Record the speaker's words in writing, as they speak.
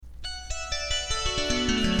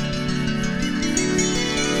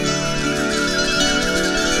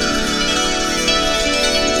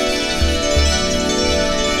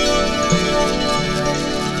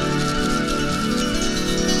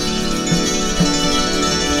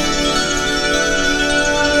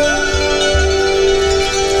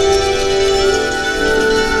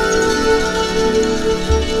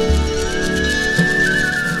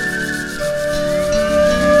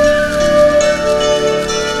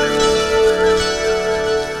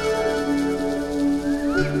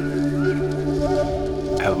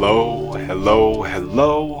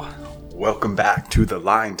welcome back to The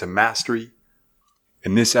Line to Mastery.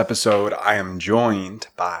 In this episode, I am joined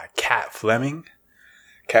by Kat Fleming.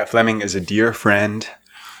 Kat Fleming is a dear friend.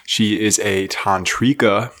 She is a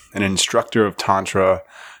tantrika, an instructor of tantra,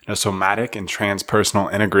 and a somatic and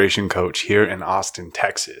transpersonal integration coach here in Austin,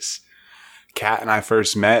 Texas. Kat and I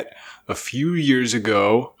first met a few years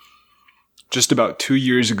ago, just about 2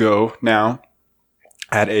 years ago now,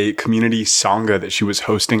 at a community sangha that she was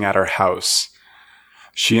hosting at her house.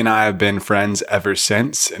 She and I have been friends ever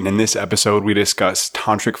since, and in this episode we discuss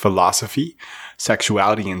tantric philosophy,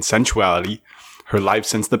 sexuality and sensuality, her life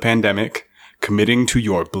since the pandemic, committing to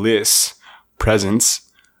your bliss,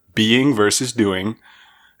 presence, being versus doing,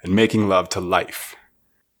 and making love to life.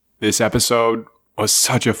 This episode was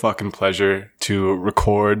such a fucking pleasure to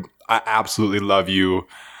record. I absolutely love you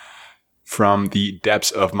from the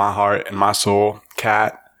depths of my heart and my soul.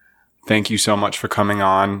 Kat, thank you so much for coming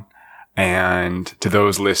on. And to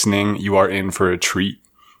those listening, you are in for a treat.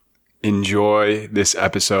 Enjoy this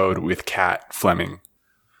episode with Kat Fleming.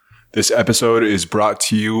 This episode is brought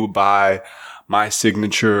to you by my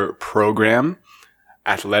signature program,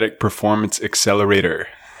 Athletic Performance Accelerator.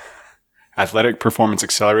 Athletic Performance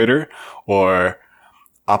Accelerator, or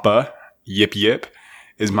APA, YIP,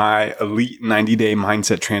 is my elite 90-day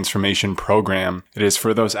mindset transformation program. It is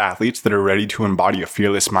for those athletes that are ready to embody a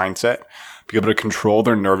fearless mindset, be able to control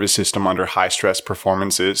their nervous system under high-stress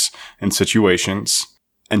performances and situations,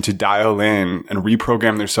 and to dial in and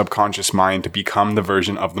reprogram their subconscious mind to become the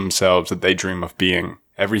version of themselves that they dream of being.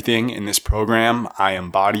 Everything in this program I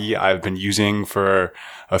embody, I've been using for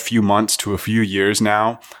a few months to a few years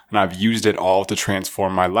now, and I've used it all to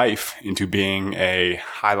transform my life into being a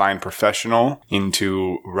highline professional,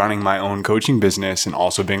 into running my own coaching business, and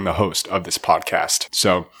also being the host of this podcast.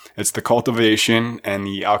 So it's the cultivation and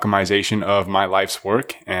the alchemization of my life's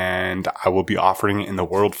work, and I will be offering it in the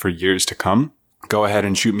world for years to come. Go ahead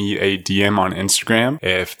and shoot me a DM on Instagram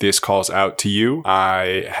if this calls out to you.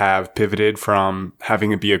 I have pivoted from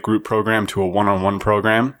having it be a group program to a one-on-one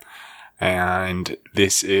program, and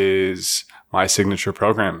this is my signature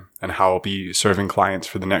program and how I'll be serving clients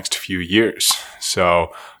for the next few years.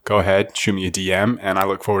 So go ahead, shoot me a DM, and I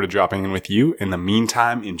look forward to dropping in with you. In the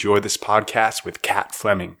meantime, enjoy this podcast with Kat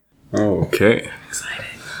Fleming. Okay. Excited.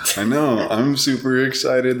 I know. I'm super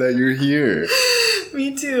excited that you're here.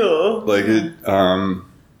 Me too. Like it,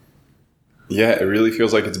 it really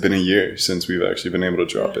feels like it's been a year since we've actually been able to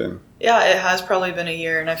drop in. Yeah, it has probably been a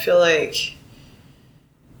year, and I feel like,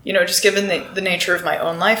 just given the nature of my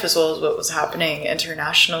own life as well as what was happening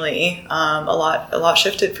internationally, a lot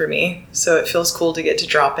shifted for me. So it feels cool to get to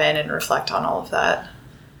drop in and reflect on all of that.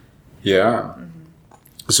 Yeah.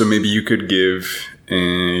 Mm-hmm. So maybe you could give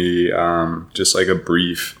just like a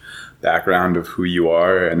brief background of who you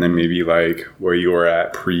are, and then maybe like where you were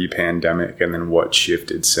at pre-pandemic, and then what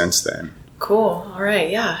shifted since then. Cool. All right.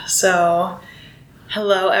 Yeah. So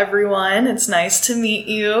hello, everyone. It's nice to meet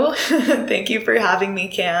you. Thank you for having me,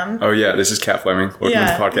 Cam. Oh, yeah. This is Kat Fleming. Welcome to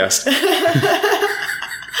the podcast.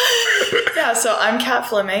 Yeah. So I'm Kat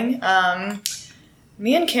Fleming.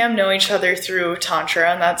 Me and Cam know each other through Tantra,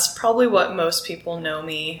 and that's probably what most people know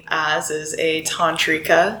me as, is a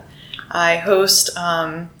Tantrika. I host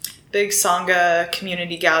big Sangha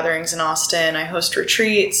community gatherings in Austin. I host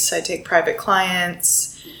retreats. I take private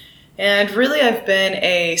clients. And really, I've been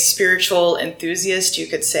a spiritual enthusiast, you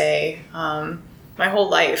could say, my whole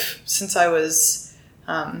life, since I was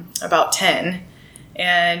about 10.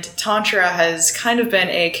 And Tantra has kind of been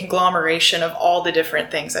a conglomeration of all the different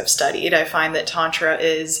things I've studied. I find that Tantra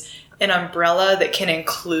is an umbrella that can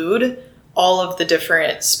include all of the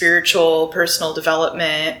different spiritual, personal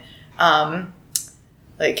development,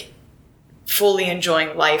 like fully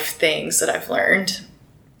enjoying life things that I've learned.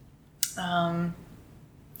 And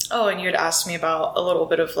you had asked me about a little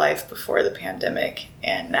bit of life before the pandemic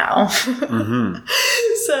and now. Mm-hmm.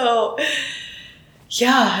 So,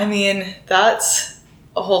 yeah, I mean, that's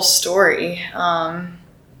a whole story.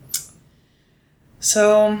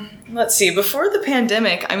 So let's see, before the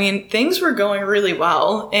pandemic, I mean, things were going really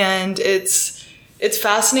well, and it's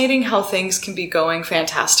fascinating how things can be going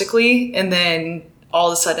fantastically, and then all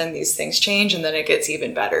of a sudden these things change, and then it gets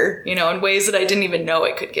even better, in ways that I didn't even know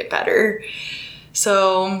it could get better.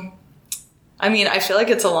 So, I mean, I feel like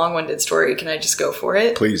it's a long-winded story. Can I just go for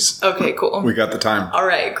it? Please. Okay, cool. We got the time. All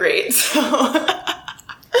right, great.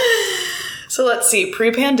 So let's see,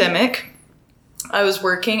 pre-pandemic, I was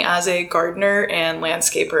working as a gardener and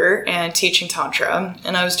landscaper and teaching Tantra,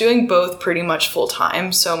 and I was doing both pretty much full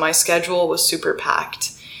time, so my schedule was super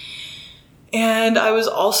packed. And I was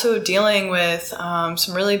also dealing with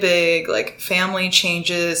some really big like family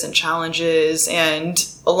changes and challenges, and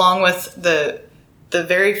along with the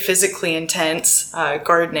very physically intense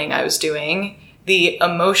gardening I was doing, the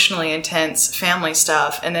emotionally intense family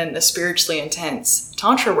stuff, and then the spiritually intense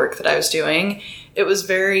tantra work that I was doing, it was a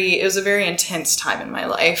very intense time in my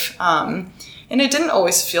life. And it didn't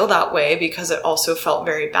always feel that way because it also felt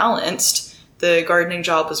very balanced. The gardening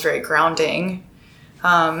job was very grounding.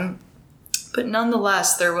 But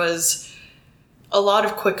nonetheless, there was a lot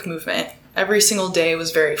of quick movement. Every single day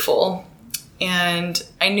was very full. And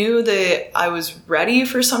I knew that I was ready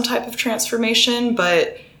for some type of transformation,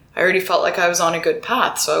 but I already felt like I was on a good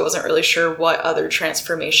path. So I wasn't really sure what other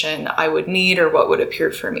transformation I would need or what would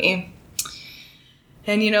appear for me.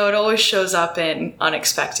 And, it always shows up in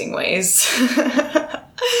unexpected ways.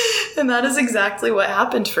 And that is exactly what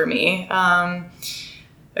happened for me.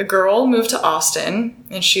 A girl moved to Austin,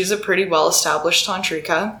 and she's a pretty well-established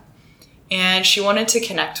tantrika, and she wanted to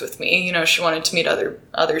connect with me. She wanted to meet other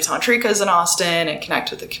tantrikas in Austin and connect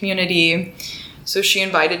with the community. So she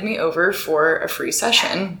invited me over for a free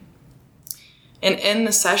session. And in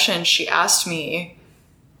the session, she asked me,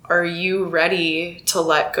 "Are you ready to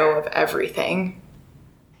let go of everything?"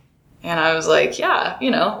 And I was like, yeah,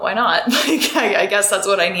 why not? Like, I guess that's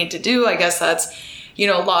what I need to do. I guess that's, a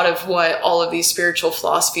lot of what all of these spiritual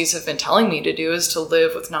philosophies have been telling me to do is to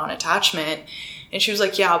live with non-attachment. And she was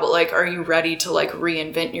like, yeah, but like, are you ready to like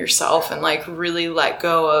reinvent yourself and like really let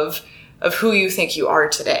go of who you think you are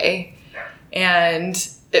today? And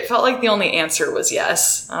it felt like the only answer was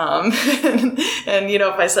yes. And if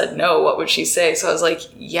I said no, what would she say? So I was like,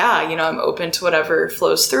 yeah, I'm open to whatever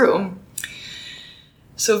flows through.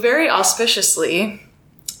 So very auspiciously,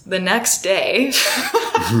 the next day,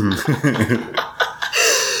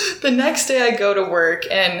 I go to work,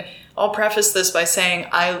 and I'll preface this by saying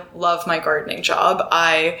I love my gardening job.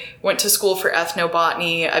 I went to school for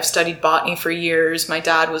ethnobotany. I've studied botany for years. My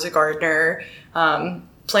dad was a gardener.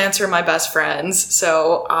 Plants are my best friends.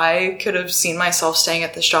 So I could have seen myself staying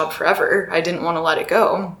at this job forever. I didn't want to let it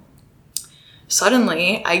go.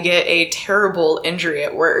 Suddenly, I get a terrible injury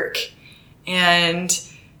at work, and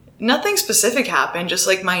nothing specific happened. Just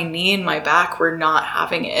like my knee and my back were not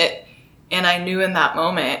having it. And I knew in that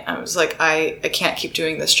moment, I was like, I can't keep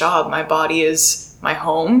doing this job. My body is my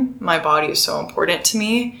home. My body is so important to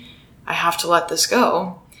me. I have to let this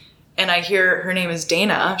go. And I hear, her name is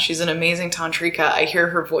Dana. She's an amazing tantrika. I hear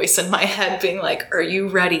her voice in my head being like, are you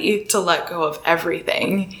ready to let go of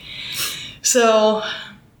everything? So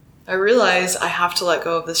I realize I have to let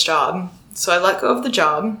go of this job. So I let go of the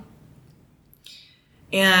job,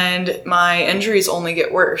 and my injuries only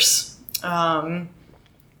get worse.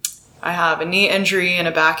 I have a knee injury and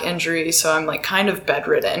a back injury, so I'm like kind of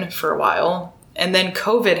bedridden for a while. And then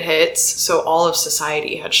COVID hits, so all of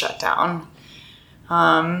society had shut down.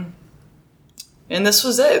 And this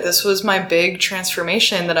was it. This was my big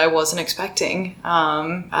transformation that I wasn't expecting.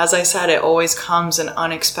 As I said, it always comes in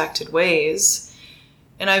unexpected ways.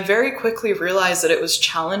 And I very quickly realized that it was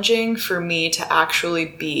challenging for me to actually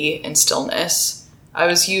be in stillness. I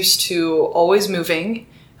was used to always moving.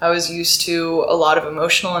 I was used to a lot of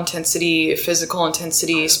emotional intensity, physical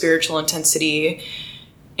intensity, spiritual intensity.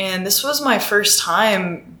 And this was my first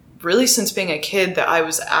time, really since being a kid, that I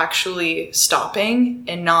was actually stopping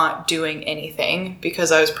and not doing anything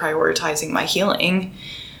because I was prioritizing my healing.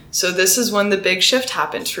 So this is when the big shift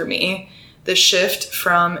happened for me. The shift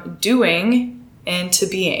from doing and to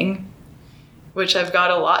being, which I've got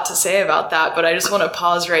a lot to say about that, but I just want to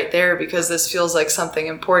pause right there because this feels like something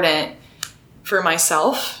important for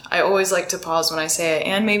myself. I always like to pause when I say it,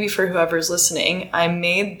 and maybe for whoever's listening. I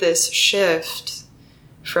made this shift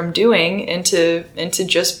from doing into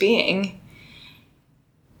just being.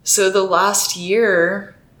 So the last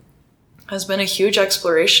year has been a huge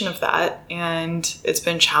exploration of that, and it's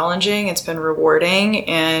been challenging, it's been rewarding,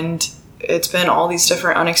 and it's been all these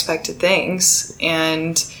different unexpected things.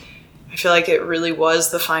 And I feel like it really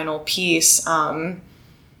was the final piece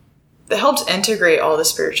that helped integrate all the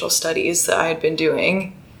spiritual studies that I had been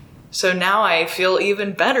doing. So now I feel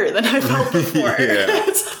even better than I felt before.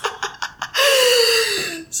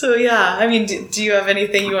 So yeah, I mean, do you have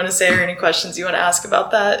anything you want to say or any questions you want to ask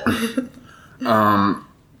about that?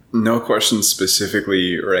 No questions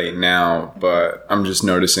specifically right now, but I'm just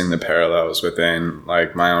noticing the parallels within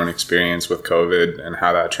like my own experience with COVID and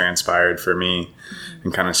how that transpired for me,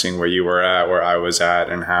 and kind of seeing where you were at, where I was at,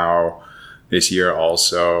 and how this year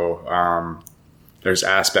also, there's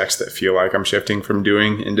aspects that feel like I'm shifting from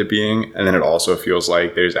doing into being. And then it also feels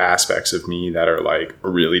like there's aspects of me that are like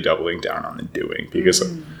really doubling down on the doing, because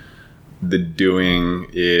the doing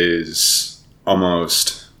is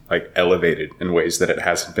almost like elevated in ways that it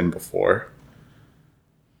hasn't been before.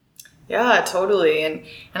 Yeah, totally. And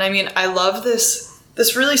I mean, I love this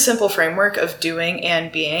really simple framework of doing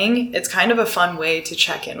and being. It's kind of a fun way to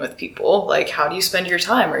check in with people. Like, how do you spend your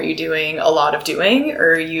time? Are you doing a lot of doing,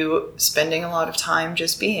 or are you spending a lot of time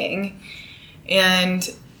just being?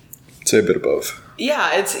 And I'd say a bit of both. Yeah,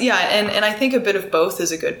 and I think a bit of both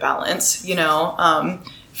is a good balance, you know.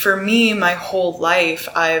 For me, my whole life,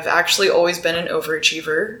 I've actually always been an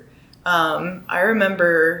overachiever. I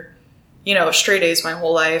remember, you know, straight A's my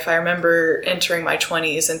whole life. I remember entering my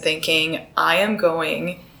 20s and thinking, I am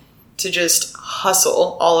going to just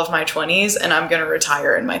hustle all of my 20s and I'm going to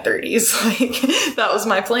retire in my 30s. Like, that was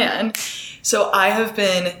my plan. So I have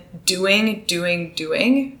been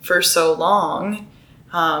doing for so long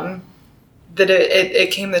that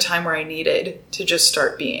it came the time where I needed to just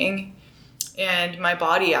start being. And my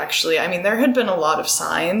body actually, I mean, there had been a lot of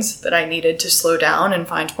signs that I needed to slow down and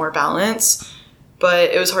find more balance.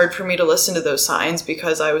 But it was hard for me to listen to those signs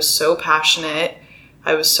because I was so passionate.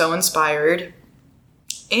 I was so inspired.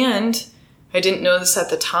 And I didn't know this at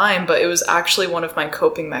the time, but it was actually one of my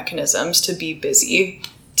coping mechanisms to be busy,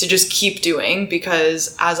 to just keep doing.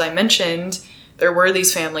 Because as I mentioned, there were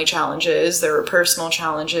these family challenges, there were personal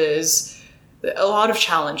challenges, a lot of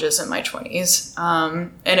challenges in my 20s.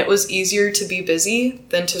 And it was easier to be busy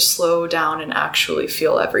than to slow down and actually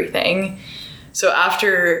feel everything. So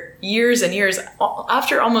after years and years,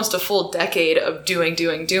 after almost a full decade of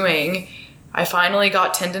doing, I finally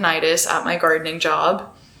got tendinitis at my gardening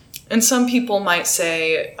job. And some people might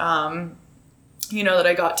say, you know, that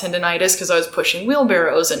I got tendinitis because I was pushing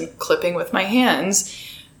wheelbarrows and clipping with my hands.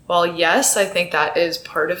 While yes, I think that is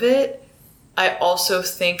part of it, I also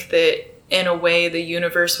think that in a way the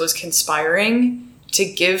universe was conspiring to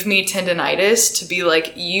give me tendinitis, to be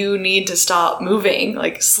like, you need to stop moving,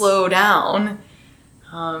 like, slow down.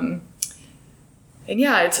 And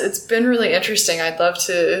yeah, it's been really interesting. I'd love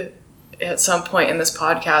to, at some point in this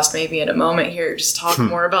podcast, maybe in a moment here, just talk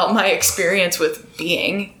more about my experience with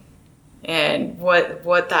being and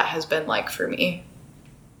what that has been like for me.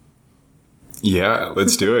 Yeah,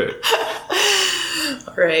 let's do it.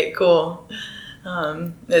 All right, cool.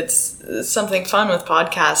 It's something fun with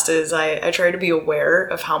podcast is I try to be aware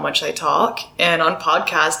of how much I talk, and on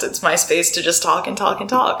podcast it's my space to just talk and talk and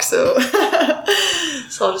talk. So,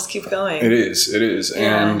 so I'll just keep going. It is.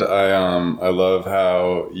 Yeah. And I love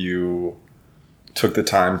how you took the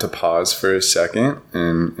time to pause for a second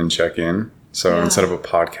and check in. So yeah. Instead of a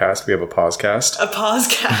podcast, we have a pausecast. A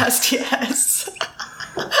pausecast, yes.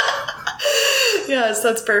 Yes,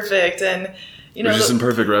 that's perfect. And you know, which is in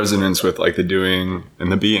perfect resonance with like the doing and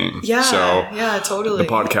the being. Yeah, so yeah, totally. The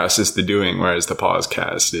podcast is the doing, whereas the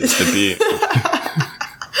pausecast is the being.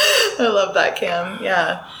 I love that, Cam.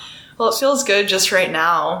 Yeah. Well, it feels good just right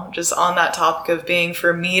now, just on that topic of being,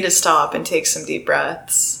 for me to stop and take some deep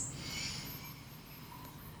breaths.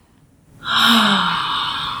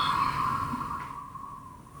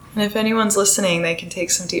 And if anyone's listening, they can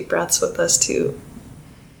take some deep breaths with us too.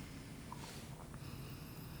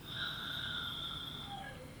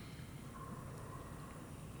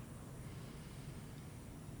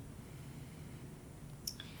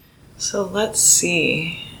 So let's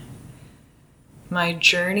see. My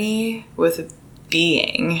journey with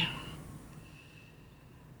being.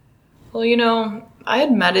 Well, you know, I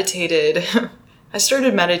had meditated. I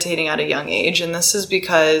started meditating at a young age, and this is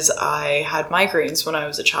because I had migraines when I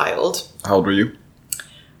was a child. How old were you?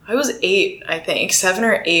 I was 8, I think, 7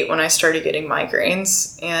 or 8 when I started getting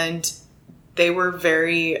migraines, and they were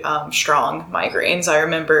very strong migraines. I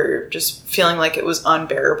remember just feeling like it was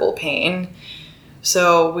unbearable pain.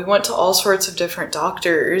 So we went to all sorts of different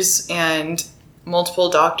doctors, and multiple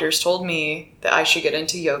doctors told me that I should get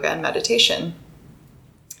into yoga and meditation.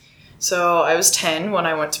 So I was 10 when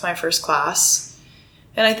I went to my first class.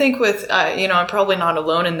 And I think with, you know, I'm probably not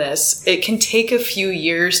alone in this. It can take a few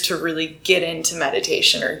years to really get into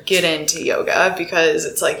meditation or get into yoga, because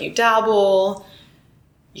it's like you dabble,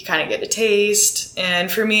 you kind of get a taste.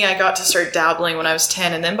 And for me, I got to start dabbling when I was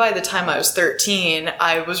 10. And then by the time I was 13,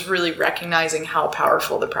 I was really recognizing how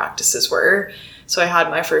powerful the practices were. So I had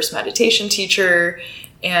my first meditation teacher,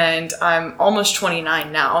 and I'm almost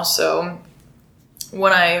 29 now. So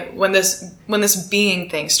when this being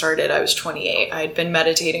thing started, I was 28. I had been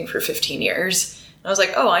meditating for 15 years. And I was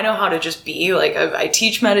like, oh, I know how to just be. Like, I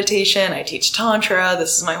teach meditation, I teach Tantra,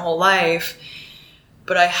 this is my whole life.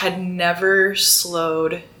 But I had never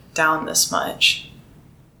slowed down this much.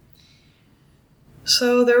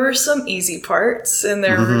 So there were some easy parts and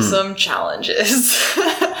there were some challenges.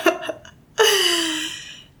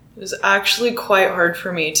 was actually quite hard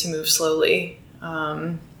for me to move slowly.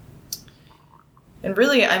 And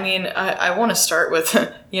really, I mean, I want to start with,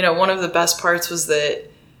 one of the best parts was that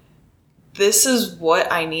this is what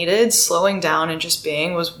I needed. Slowing down and just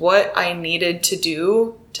being was what I needed to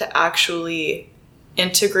do to actually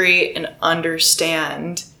integrate and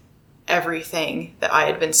understand everything that I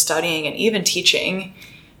had been studying and even teaching.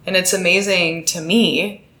 And it's amazing to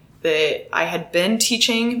me that I had been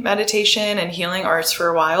teaching meditation and healing arts for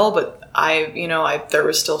a while, but there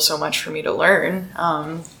was still so much for me to learn.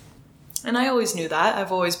 And I always knew that.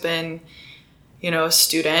 I've always been, a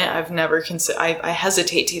student. I've never I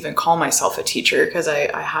hesitate to even call myself a teacher because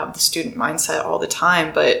I have the student mindset all the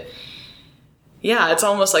time. But yeah, it's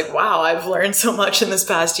almost like, wow, I've learned so much in this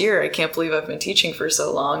past year. I can't believe I've been teaching for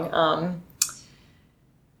so long.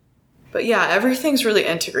 But yeah, everything's really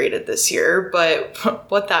integrated this year. But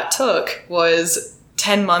what that took was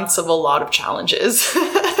 10 months of a lot of challenges.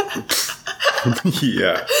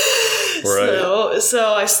 Yeah. Right.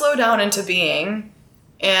 So I slowed down into being,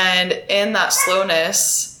 and in that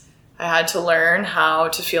slowness, I had to learn how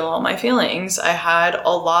to feel all my feelings. I had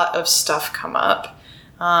a lot of stuff come up.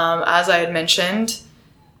 As I had mentioned,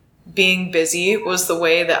 being busy was the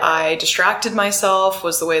way that I distracted myself,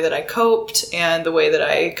 was the way that I coped, and the way that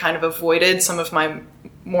I kind of avoided some of my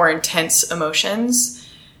more intense emotions.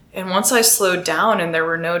 And once I slowed down and there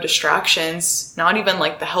were no distractions, not even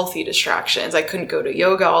like the healthy distractions, I couldn't go to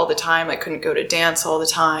yoga all the time. I couldn't go to dance all the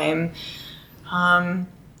time. A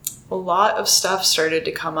lot of stuff started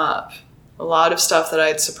to come up. A lot of stuff that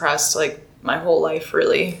I'd suppressed like my whole life,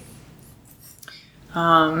 really.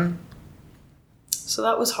 So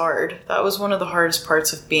that was hard. That was one of the hardest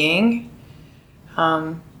parts of being.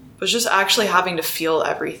 Was just actually having to feel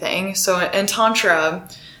everything. So in Tantra,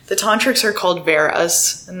 the tantrics are called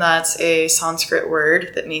Veras, and that's a Sanskrit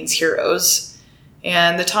word that means heroes.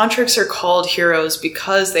 And the tantrics are called heroes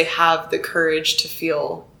because they have the courage to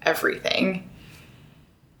feel everything.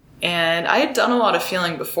 And I had done a lot of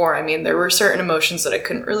feeling before. I mean, there were certain emotions that I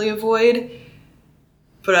couldn't really avoid,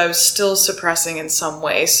 but I was still suppressing in some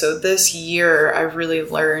way. So this year, I really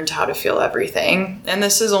learned how to feel everything. And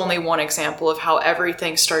this is only one example of how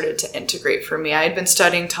everything started to integrate for me. I had been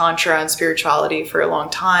studying Tantra and spirituality for a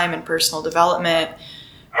long time and personal development.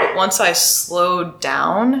 But once I slowed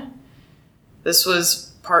down, this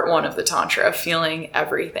was part one of the Tantra, feeling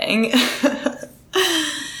everything.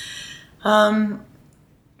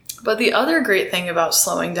 But the other great thing about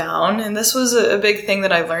slowing down, and this was a big thing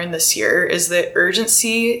that I learned this year, is that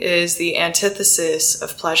urgency is the antithesis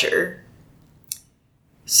of pleasure.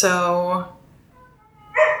 So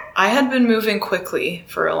I had been moving quickly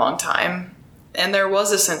for a long time, and there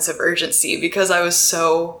was a sense of urgency because I was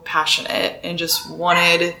so passionate and just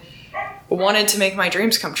wanted to make my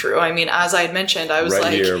dreams come true. I mean, as I had mentioned, I was right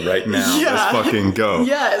like... Right here, right now, yeah. Let's fucking go.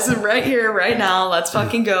 Yes, right here, right now, let's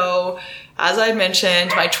fucking go. As I had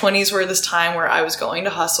mentioned, my 20s were this time where I was going to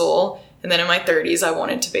hustle. And then in my 30s, I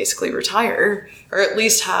wanted to basically retire or at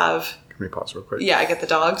least have... Can we pause real quick? Yeah, I get the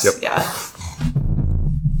dogs. Yep. Yeah.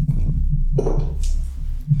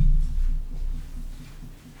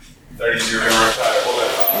 You're going to retire. Hold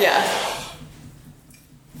that. Yeah.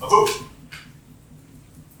 Oh.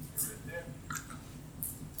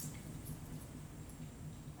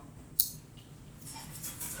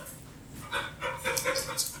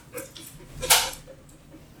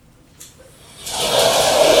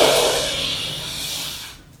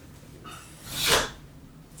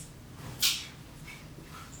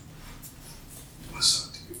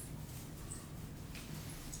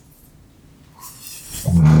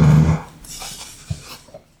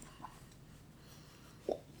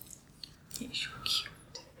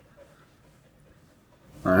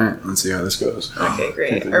 All right, let's see how this goes. Okay,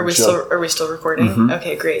 great. Are we still recording? Mm-hmm.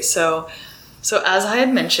 Okay, great. So as I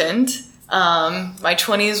had mentioned, my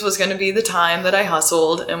 20s was going to be the time that I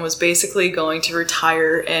hustled and was basically going to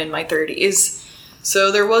retire in my 30s.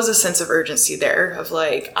 So there was a sense of urgency there of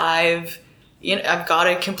like, I've got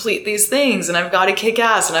to complete these things and I've got to kick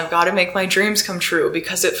ass and I've got to make my dreams come true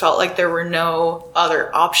because it felt like there were no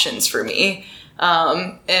other options for me.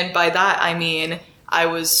 And by that, I mean, I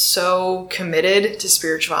was so committed to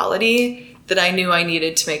spirituality that I knew I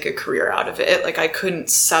needed to make a career out of it. Like I couldn't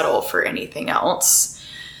settle for anything else.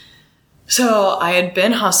 So I had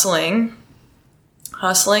been hustling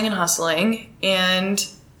and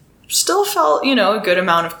still felt, a good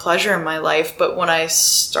amount of pleasure in my life. But when I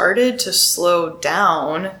started to slow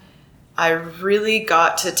down, I really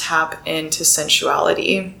got to tap into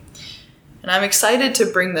sensuality. And I'm excited to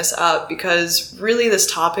bring this up because really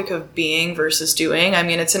this topic of being versus doing, I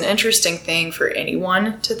mean, it's an interesting thing for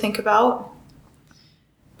anyone to think about.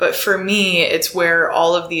 But for me, it's where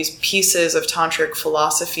all of these pieces of tantric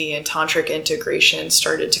philosophy and tantric integration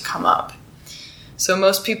started to come up. So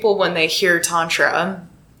most people, when they hear tantra,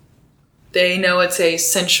 they know it's a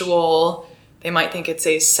sensual, they might think it's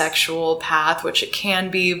a sexual path, which it can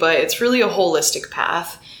be, but it's really a holistic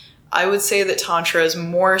path. I would say that tantra is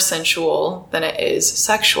more sensual than it is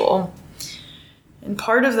sexual. And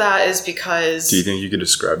part of that is because... Do you think you could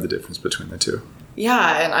describe the difference between the two?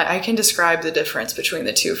 Yeah, and I can describe the difference between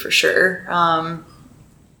the two for sure.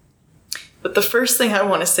 But the first thing I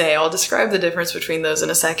want to say, I'll describe the difference between those in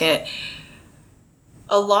a second.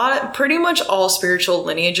 Pretty much all spiritual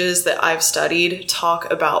lineages that I've studied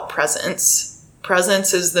talk about presence.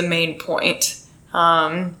 Presence is the main point.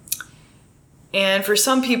 And for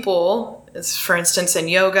some people, for instance, in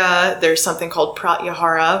yoga, there's something called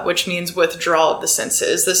pratyahara, which means withdrawal of the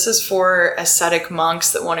senses. This is for ascetic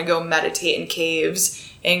monks that want to go meditate in caves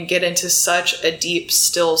and get into such a deep,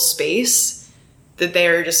 still space that they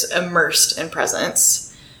are just immersed in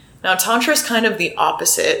presence. Now, Tantra is kind of the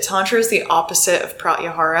opposite. Tantra is the opposite of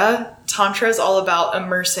pratyahara. Tantra is all about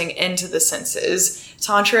immersing into the senses.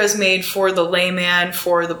 Tantra is made for the layman,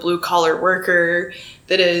 for the blue-collar worker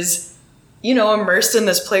that is, immersed in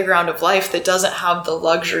this playground of life that doesn't have the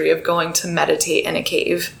luxury of going to meditate in a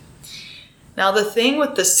cave. Now, the thing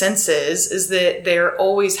with the senses is that they're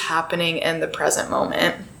always happening in the present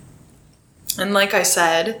moment. And like I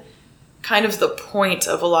said, kind of the point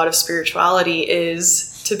of a lot of spirituality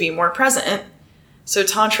is to be more present. So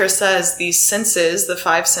Tantra says these senses, the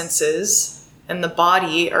 5 senses, and the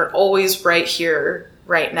body are always right here,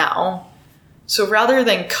 right now. So rather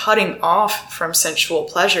than cutting off from sensual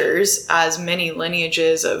pleasures, as many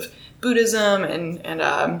lineages of Buddhism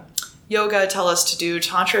and yoga tell us to do,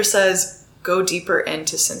 Tantra says go deeper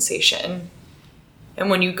into sensation. And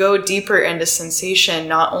when you go deeper into sensation,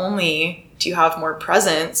 not only do you have more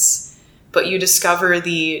presence, but you discover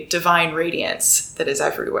the divine radiance that is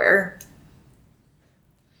everywhere.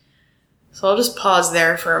 So I'll just pause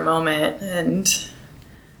there for a moment and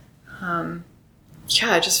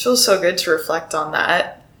it just feels so good to reflect on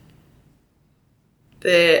that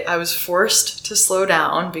I was forced to slow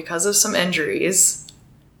down because of some injuries.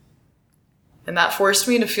 And that forced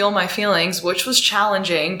me to feel my feelings, which was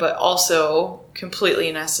challenging, but also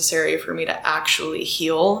completely necessary for me to actually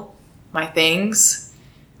heal my things.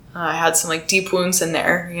 I had some deep wounds in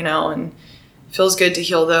there, and it feels good to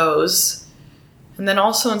heal those. And then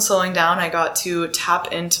also in slowing down, I got to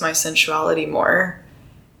tap into my sensuality more.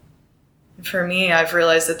 For me, I've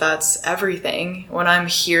realized that that's everything. When I'm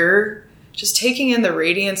here, just taking in the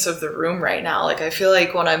radiance of the room right now, I feel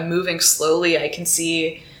like when I'm moving slowly, I can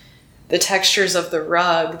see the textures of the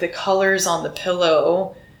rug, the colors on the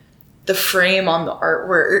pillow, the frame on the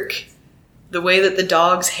artwork, the way that the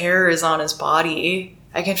dog's hair is on his body.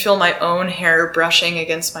 I can feel my own hair brushing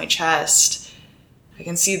against my chest. I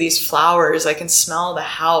can see these flowers. I can smell the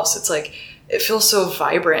house. It feels so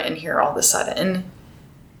vibrant in here all of a sudden.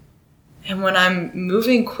 And when I'm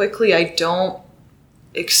moving quickly, I don't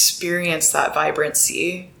experience that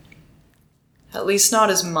vibrancy. At least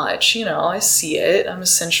not as much. I see it. I'm a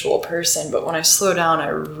sensual person, but when I slow down, I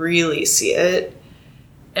really see it.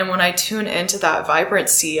 And when I tune into that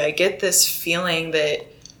vibrancy, I get this feeling that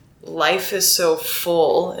life is so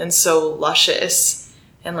full and so luscious.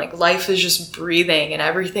 And life is just breathing and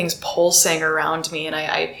everything's pulsing around me. And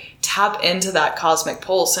I tap into that cosmic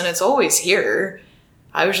pulse and it's always here.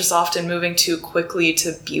 I was just often moving too quickly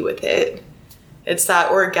to be with it. It's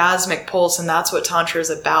that orgasmic pulse, and that's what Tantra is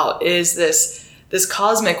about, is this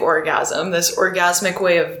cosmic orgasm, this orgasmic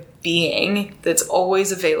way of being that's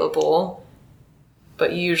always available,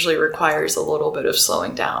 but usually requires a little bit of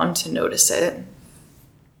slowing down to notice it.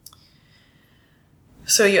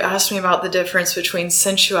 So you asked me about the difference between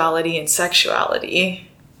sensuality and sexuality.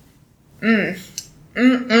 I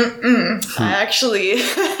actually...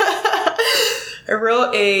 I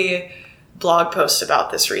wrote a blog post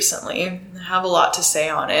about this recently. I have a lot to say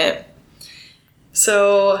on it.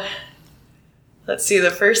 So, let's see.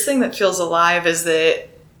 The first thing that feels alive is that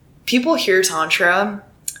people hear Tantra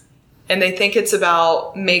and they think it's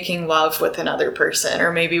about making love with another person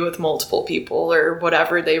or maybe with multiple people or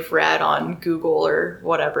whatever they've read on Google or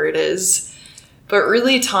whatever it is. But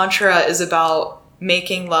really, Tantra is about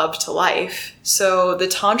making love to life. So the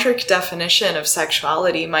tantric definition of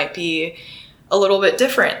sexuality might be a little bit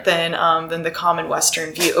different than the common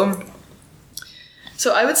Western view.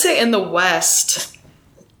 So I would say in the West,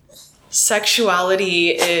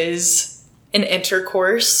 sexuality is an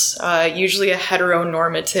intercourse, usually a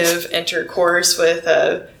heteronormative intercourse with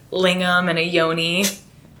a lingam and a yoni,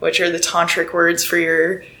 which are the tantric words for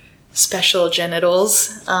your special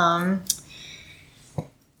genitals.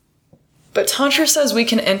 But Tantra says we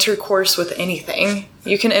can intercourse with anything.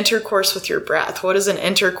 You can intercourse with your breath. What is an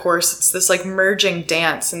intercourse? It's this like merging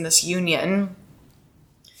dance in this union.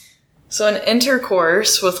 So an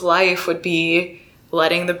intercourse with life would be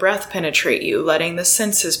letting the breath penetrate you, letting the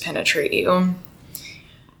senses penetrate you.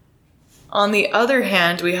 On the other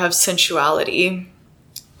hand, we have sensuality,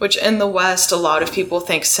 which in the West, a lot of people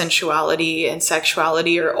think sensuality and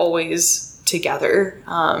sexuality are always together.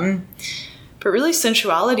 But really,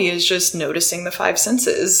 sensuality is just noticing the five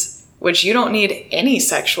senses, which you don't need any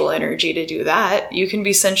sexual energy to do that. You can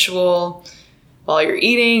be sensual while you're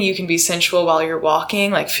eating. You can be sensual while you're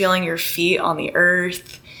walking, like feeling your feet on the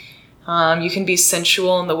earth. You can be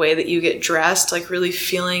sensual in the way that you get dressed, like really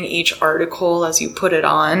feeling each article as you put it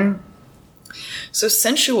on. So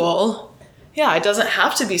sensual, yeah, it doesn't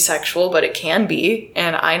have to be sexual, but it can be.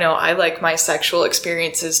 And I know I like my sexual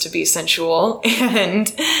experiences to be sensual.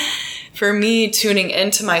 And for me, tuning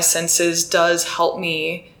into my senses does help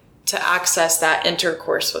me to access that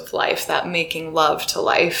intercourse with life, that making love to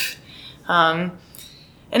life. And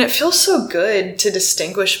it feels so good to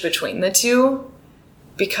distinguish between the two,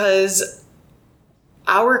 because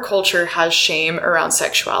our culture has shame around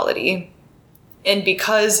sexuality. And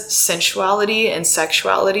because sensuality and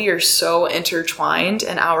sexuality are so intertwined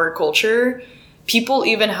in our culture, people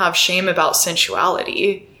even have shame about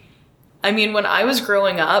sensuality. I mean, when I was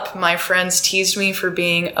growing up, my friends teased me for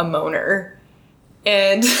being a moaner.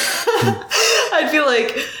 And I'd be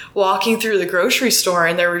like walking through the grocery store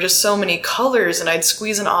and there were just so many colors and I'd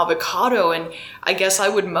squeeze an avocado and I guess I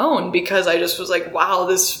would moan because I just was like, wow,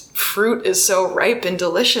 this fruit is so ripe and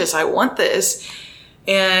delicious. I want this.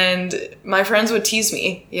 And my friends would tease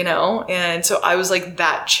me, you know? And so I was like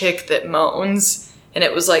that chick that moans, and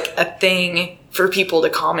it was like a thing for people to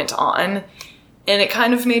comment on. And it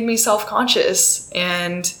kind of made me self-conscious.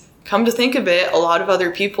 And come to think of it, a lot of other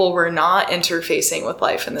people were not interfacing with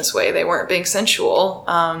life in this way. They weren't being sensual.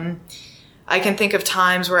 I can think of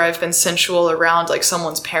times where I've been sensual around like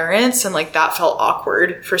someone's parents and like that felt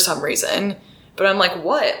awkward for some reason. But I'm like,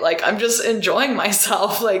 what? Like, I'm just enjoying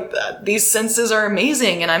myself. Like, these senses are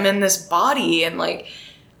amazing and I'm in this body and like,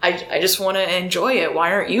 I just want to enjoy it.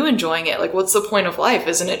 Why aren't you enjoying it? Like, what's the point of life?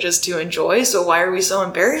 Isn't it just to enjoy? So why are we so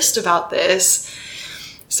embarrassed about this?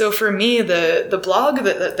 So for me, the blog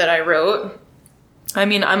that I wrote, I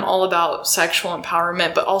mean, I'm all about sexual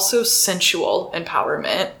empowerment, but also sensual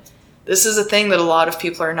empowerment. This is a thing that a lot of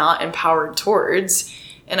people are not empowered towards.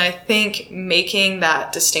 And I think making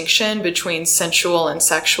that distinction between sensual and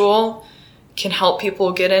sexual can help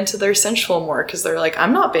people get into their sensual more, because they're like,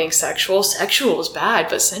 I'm not being sexual. Sexual is bad,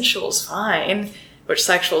 but sensual is fine. Which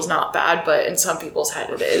sexual is not bad, but in some people's head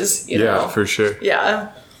it is. You know? For sure.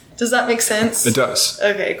 Yeah. Does that make sense? It does.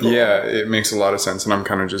 Okay, cool. Yeah, it makes a lot of sense. And I'm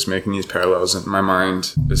kind of just making these parallels in my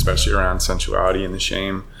mind, especially around sensuality and the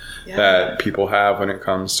shame that people have when it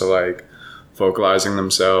comes to like vocalizing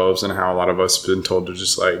themselves, and how a lot of us have been told to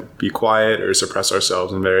just like be quiet or suppress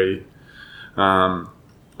ourselves in very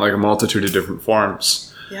like a multitude of different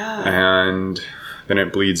forms. Yeah. And then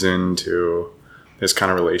it bleeds into this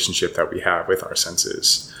kind of relationship that we have with our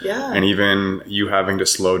senses. Yeah. And even you having to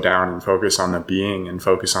slow down and focus on the being and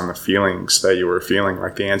focus on the feelings that you were feeling.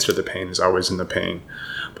 Like the answer to the pain is always in the pain.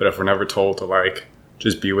 But if we're never told to like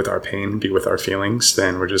just be with our pain, be with our feelings,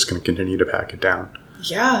 then we're just going to continue to pack it down.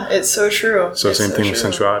 Yeah, it's so true. So same thing with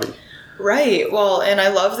sensuality. Right. Well, and I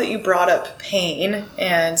love that you brought up pain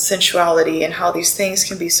and sensuality and how these things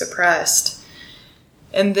can be suppressed.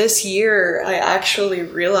 And this year, I actually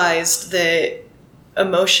realized that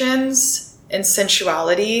emotions and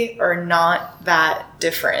sensuality are not that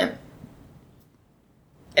different.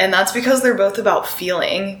 And that's because they're both about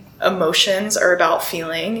feeling. Emotions are about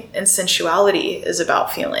feeling, and sensuality is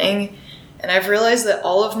about feeling. And I've realized that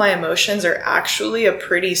all of my emotions are actually a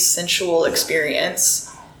pretty sensual experience.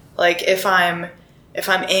 Like if I'm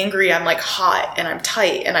angry, I'm like hot and I'm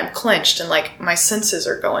tight and I'm clenched and like my senses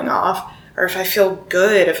are going off. Or if I feel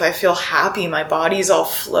good, if I feel happy, my body's all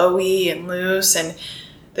flowy and loose, and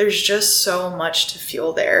there's just so much to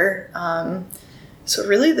feel there. So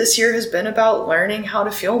really this year has been about learning how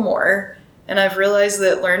to feel more. And I've realized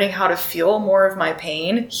that learning how to feel more of my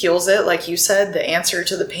pain heals it. Like you said, the answer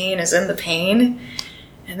to the pain is in the pain.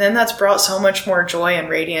 And then that's brought so much more joy and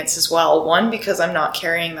radiance as well. One, because I'm not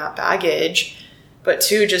carrying that baggage. But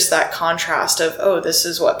two, just that contrast of, oh, this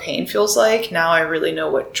is what pain feels like. Now I really know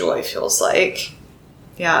what joy feels like.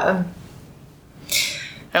 Yeah.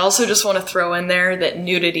 I also just want to throw in there that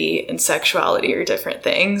nudity and sexuality are different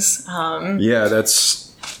things. Yeah,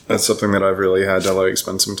 that's That's something that I've really had to like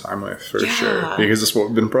spend some time with for sure, because it's what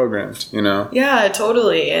we've been programmed, you know? Yeah,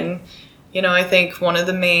 totally. And, you know, I think one of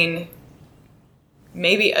the main,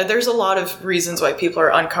 maybe there's a lot of reasons why people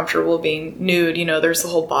are uncomfortable being nude. You know, there's the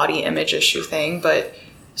whole body image issue thing, but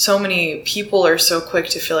so many people are so quick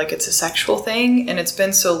to feel like it's a sexual thing. And it's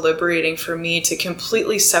been so liberating for me to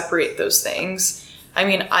completely separate those things. I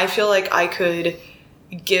mean, I feel like I could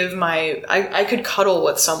I could cuddle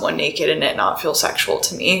with someone naked and it not feel sexual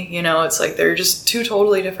to me. You know, it's like they're just two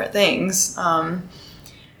totally different things. And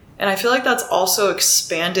I feel like that's also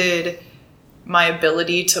expanded my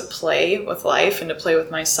ability to play with life and to play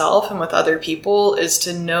with myself and with other people, is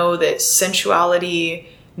to know that sensuality,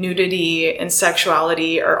 nudity, and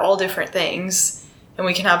sexuality are all different things. And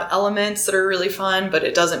we can have elements that are really fun, but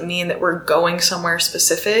it doesn't mean that we're going somewhere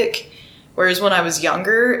specific. Whereas when I was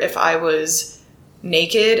younger, if I was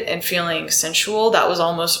naked and feeling sensual, that was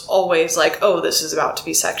almost always like, oh, this is about to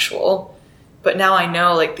be sexual. But now I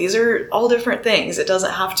know, like, these are all different things. It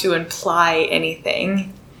doesn't have to imply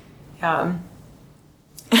anything.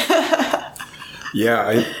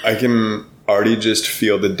 Yeah, I can already just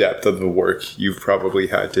feel the depth of the work you've probably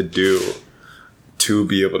had to do to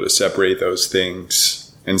be able to separate those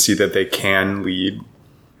things and see that they can lead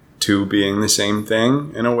to being the same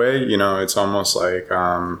thing in a way. You know, it's almost like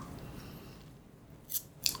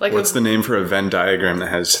what's the name for a Venn diagram that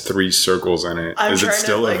has 3 circles in it? Is it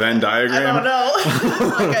still a Venn diagram? I don't know.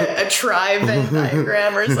 Like a tri-Venn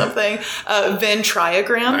diagram or something. A Venn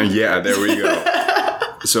triagram? Yeah, there we go.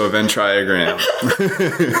 So a Venn triagram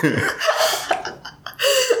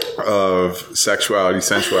of sexuality,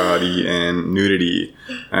 sensuality, and nudity.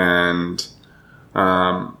 And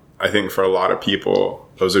I think for a lot of people,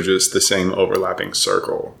 those are just the same overlapping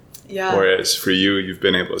circle. Yeah. Whereas for you, you've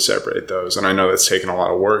been able to separate those. And I know that's taken a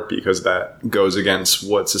lot of work because that goes against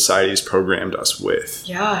what society's programmed us with.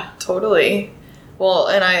 Yeah, totally. Well,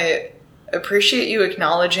 and I appreciate you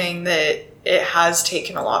acknowledging that it has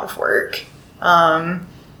taken a lot of work.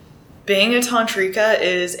 Being a tantrika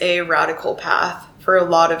is a radical path for a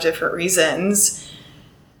lot of different reasons.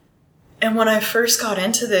 And when I first got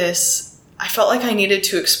into this, I felt like I needed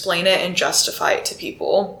to explain it and justify it to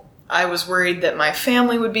people. I was worried that my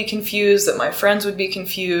family would be confused, that my friends would be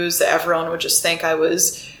confused, that everyone would just think I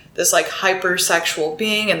was this like hypersexual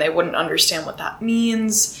being and they wouldn't understand what that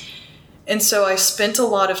means. And so I spent a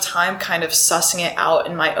lot of time kind of sussing it out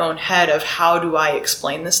in my own head of how do I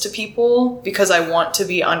explain this to people, because I want to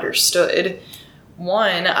be understood.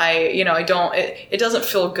 One, it doesn't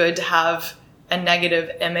feel good to have a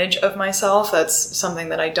negative image of myself. That's something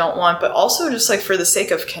that I don't want, but also just like for the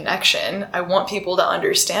sake of connection, I want people to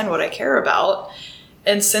understand what I care about.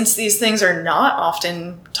 And since these things are not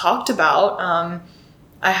often talked about,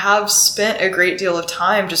 I have spent a great deal of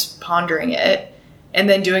time just pondering it and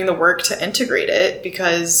then doing the work to integrate it,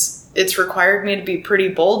 because it's required me to be pretty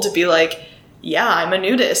bold to be like, yeah, I'm a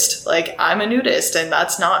nudist. Like, I'm a nudist, and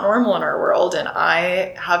that's not normal in our world. And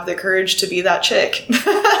I have the courage to be that chick.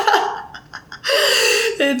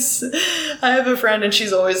 I have a friend and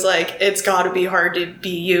she's always like, it's gotta be hard to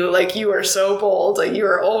be you. Like, you are so bold. Like, you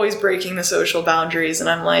are always breaking the social boundaries. And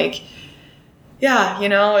I'm like, yeah, you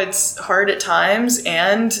know, it's hard at times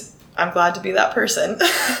and I'm glad to be that person.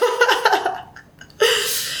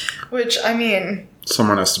 Which, I mean,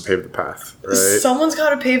 someone has to pave the path, right? Someone's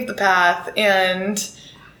got to pave the path. And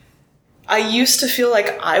I used to feel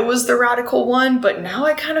like I was the radical one, but now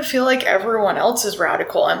I kind of feel like everyone else is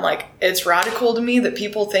radical. I'm like, it's radical to me that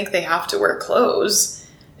people think they have to wear clothes.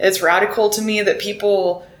 It's radical to me that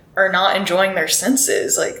people are not enjoying their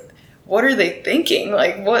senses. Like, what are they thinking?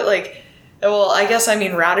 Like, what, like, well, I guess I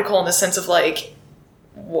mean radical in the sense of like,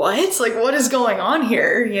 what? Like, what is going on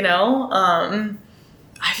here? You know?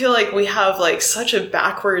 I feel like we have like such a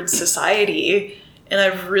backwards society. And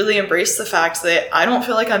I've really embraced the fact that I don't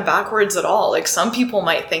feel like I'm backwards at all. Like, some people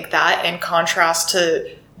might think that in contrast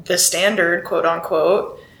to the standard, quote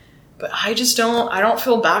unquote, but I don't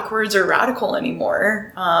feel backwards or radical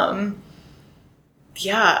anymore.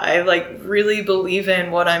 Yeah, I like really believe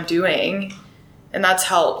in what I'm doing, and that's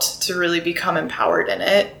helped to really become empowered in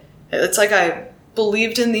it. It's like I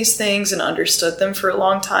believed in these things and understood them for a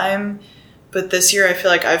long time, but this year I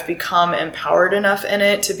feel like I've become empowered enough in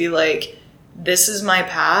it to be like, this is my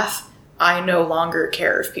path. I no longer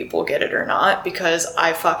care if people get it or not, because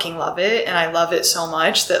I fucking love it. And I love it so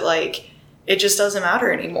much that like, it just doesn't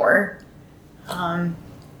matter anymore.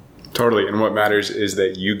 Totally. And what matters is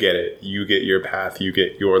that you get it. You get your path. You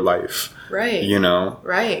get your life. Right. You know?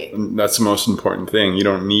 Right. And that's the most important thing. You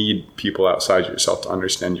don't need people outside yourself to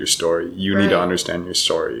understand your story. You need to understand your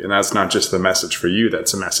story. And that's not just the message for you.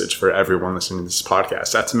 That's a message for everyone listening to this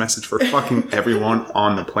podcast. That's a message for fucking everyone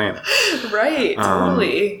on the planet. Right.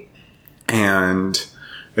 Totally. And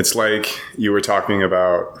it's like you were talking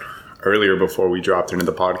about earlier before we dropped into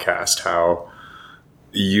the podcast, how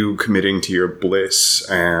you committing to your bliss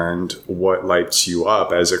and what lights you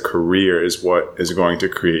up as a career is what is going to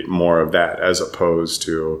create more of that, as opposed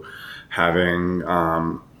to having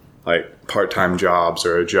like part-time jobs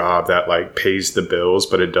or a job that like pays the bills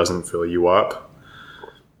but it doesn't fill you up.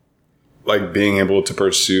 Like being able to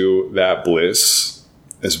pursue that bliss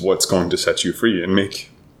is what's going to set you free and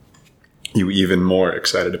make you even more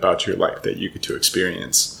excited about your life that you get to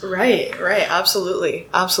experience. Right. Absolutely.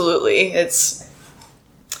 It's,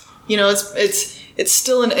 you know, it's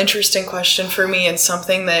still an interesting question for me, and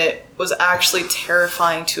something that was actually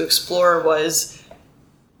terrifying to explore was,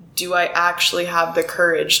 do I actually have the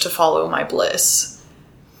courage to follow my bliss?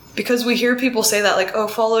 Because we hear people say that, like, oh,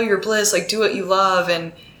 follow your bliss, like, do what you love.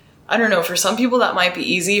 And I don't know, for some people that might be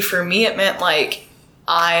easy. For me, it meant like,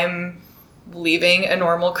 I'm leaving a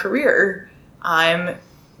normal career. I'm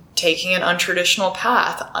taking an untraditional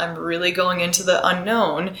path. I'm really going into the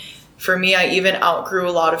unknown. For me, I even outgrew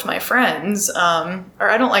a lot of my friends. Or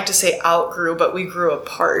I don't like to say outgrew, but we grew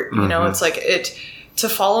apart. You know, it's like to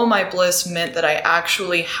follow my bliss meant that I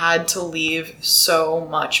actually had to leave so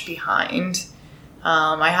much behind.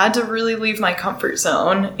 I had to really leave my comfort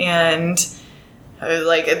zone. And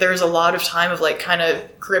like, there's a lot of time of like kind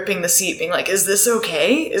of gripping the seat, being like, is this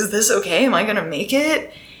okay? Is this okay? Am I going to make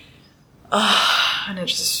it? And it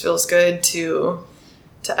just feels good to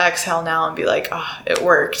exhale now and be like, it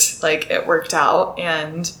worked. Like, it worked out.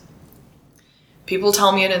 And people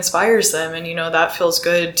tell me it inspires them. And, you know, that feels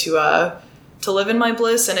good to live in my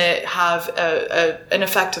bliss and it have an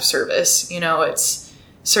effective service. You know, it's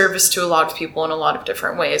service to a lot of people in a lot of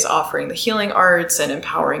different ways, offering the healing arts and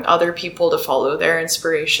empowering other people to follow their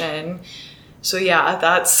inspiration. So yeah,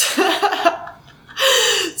 that's,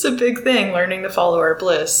 it's a big thing, learning to follow our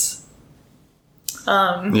bliss.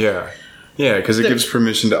 Yeah, because it gives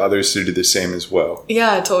permission to others to do the same as well.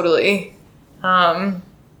 Yeah, totally. Yeah,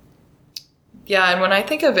 and when I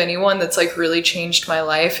think of anyone that's like really changed my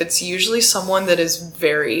life, it's usually someone that is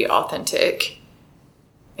very authentic.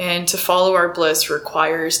 And to follow our bliss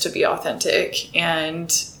requires to be authentic.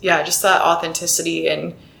 And yeah, just that authenticity.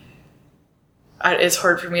 And it's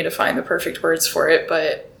hard for me to find the perfect words for it,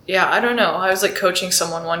 but yeah, I don't know. I was like coaching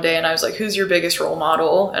someone one day and I was like, who's your biggest role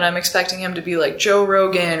model? And I'm expecting him to be like Joe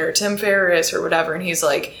Rogan or Tim Ferriss or whatever. And he's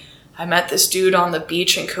like, I met this dude on the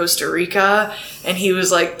beach in Costa Rica and he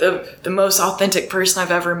was like the most authentic person I've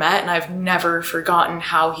ever met. And I've never forgotten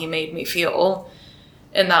how he made me feel.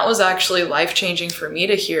 And that was actually life-changing for me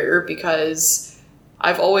to hear, because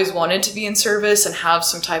I've always wanted to be in service and have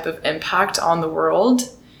some type of impact on the world.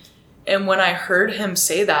 And when I heard him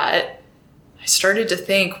say that, I started to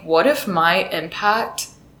think, what if my impact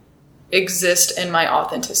exists in my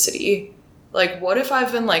authenticity? Like, what if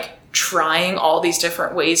I've been like trying all these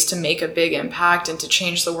different ways to make a big impact and to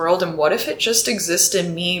change the world? And what if it just exists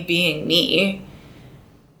in me being me?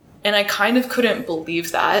 And I kind of couldn't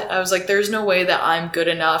believe that. I was like, there's no way that I'm good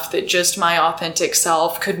enough that just my authentic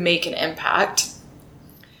self could make an impact.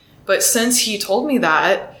 But since he told me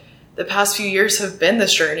that, the past few years have been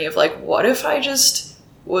this journey of like, what if I just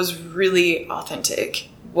was really authentic?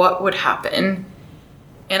 What would happen?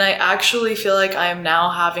 And I actually feel like I am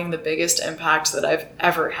now having the biggest impact that I've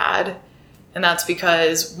ever had. And that's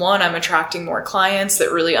because, one, I'm attracting more clients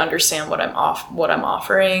that really understand what I'm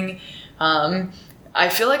offering. I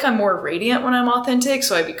feel like I'm more radiant when I'm authentic,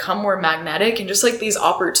 so I become more magnetic, and just like these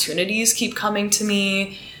opportunities keep coming to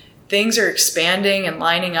me. Things are expanding and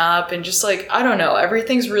lining up, and just like, I don't know,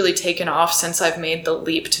 everything's really taken off since I've made the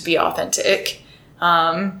leap to be authentic.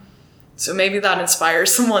 So maybe that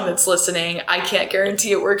inspires someone that's listening. I can't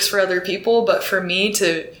guarantee it works for other people, but for me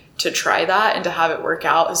to try that and to have it work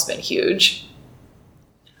out has been huge.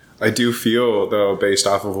 I do feel, though, based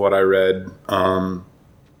off of what I read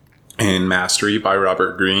in Mastery by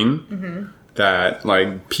Robert Greene, that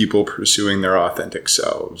like people pursuing their authentic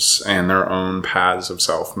selves and their own paths of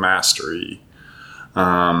self-mastery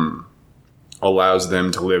allows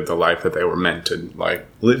them to live the life that they were meant to like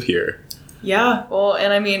live here. Yeah, well,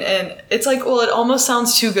 and I mean, and it's like, well, it almost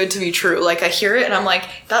sounds too good to be true. Like, I hear it and I'm like,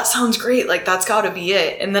 that sounds great. Like, that's got to be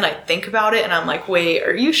it. And then I think about it and I'm like, wait,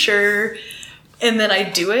 are you sure? And then I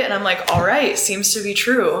do it and I'm like, all right, seems to be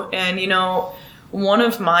true. And, you know, one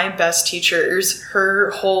of my best teachers,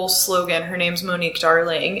 her whole slogan, her name's Monique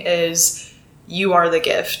Darling, is "You are the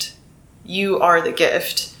gift. You are the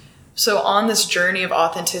gift." So on this journey of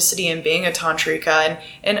authenticity and being a tantrika,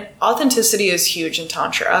 and authenticity is huge in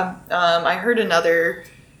Tantra. I heard another,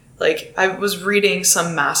 I was reading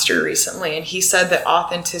some master recently, and he said that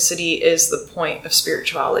authenticity is the point of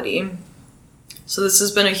spirituality. So this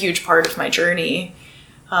has been a huge part of my journey.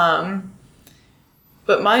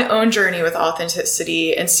 But my own journey with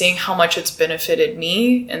authenticity and seeing how much it's benefited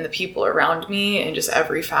me and the people around me and just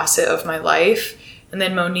every facet of my life. And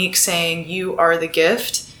then Monique saying, "You are the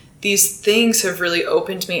gift." These things have really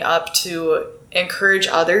opened me up to encourage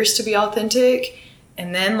others to be authentic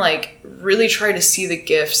and then really try to see the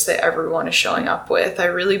gifts that everyone is showing up with. I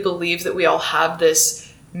really believe that we all have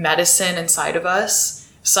this medicine inside of us.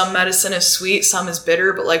 Some medicine is sweet, some is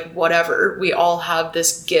bitter, but whatever, we all have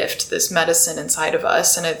this gift, this medicine inside of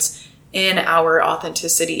us, and it's in our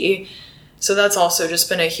authenticity. So that's also just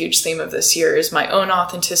been a huge theme of this year, is my own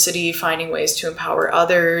authenticity, finding ways to empower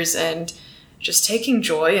others, and just taking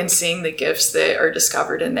joy in seeing the gifts that are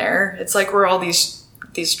discovered in there. It's like we're all these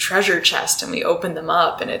treasure chests, and we open them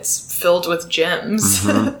up and it's filled with gems.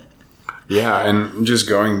 Mm-hmm. Yeah, and just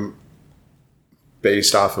going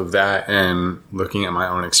based off of that and looking at my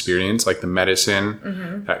own experience, the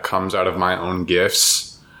medicine that comes out of my own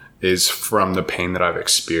gifts is from the pain that I've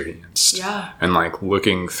experienced. Yeah. And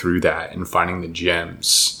looking through that and finding the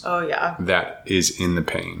gems. Oh, yeah. That is in the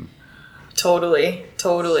pain. Totally.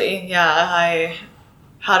 Yeah, I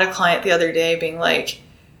had a client the other day being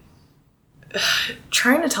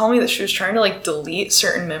trying to tell me that she was trying to delete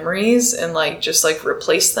certain memories and just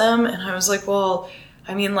replace them. And I was well,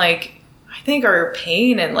 I mean, I think our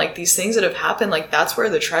pain and these things that have happened, that's where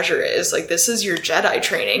the treasure is. This is your Jedi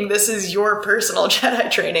training. This is your personal Jedi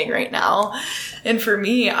training right now. And for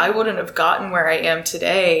me, I wouldn't have gotten where I am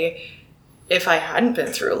today if I hadn't been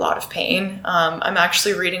through a lot of pain. I'm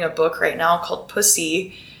actually reading a book right now called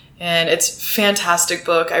Pussy, and it's a fantastic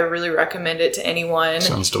book. I really recommend it to anyone.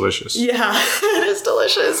 Sounds delicious. Yeah, it is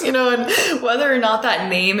delicious. And whether or not that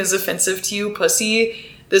name is offensive to you, Pussy,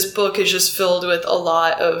 this book is just filled with a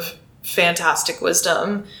lot of fantastic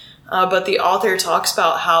wisdom. But the author talks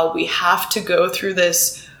about how we have to go through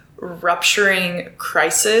this rupturing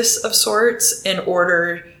crisis of sorts in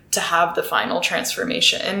order to have the final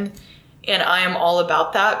transformation. And I am all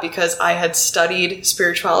about that because I had studied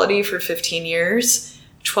spirituality for 15 years.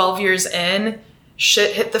 12 years in,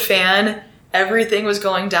 shit hit the fan. Everything was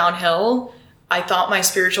going downhill. I thought my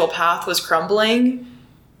spiritual path was crumbling.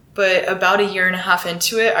 But about a year and a half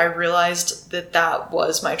into it, I realized that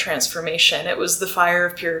was my transformation. It was the fire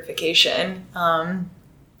of purification.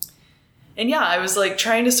 And yeah, I was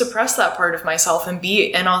trying to suppress that part of myself and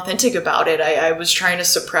be inauthentic about it. I was trying to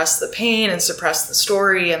suppress the pain and suppress the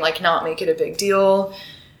story and not make it a big deal.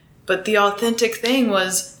 But the authentic thing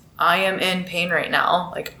was, I am in pain right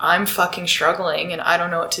now. I'm fucking struggling and I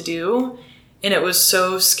don't know what to do. And it was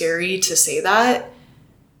so scary to say that.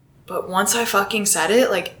 But once I fucking said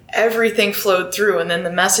it, everything flowed through, and then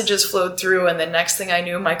the messages flowed through, and the next thing I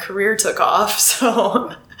knew, my career took off.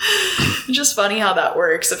 So it's just funny how that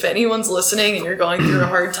works. If anyone's listening and you're going through a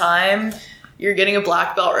hard time, you're getting a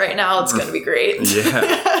black belt right now, it's going to be great. Yeah.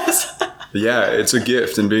 Yes. Yeah, it's a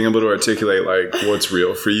gift, and being able to articulate what's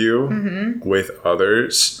real for you with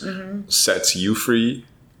others sets you free.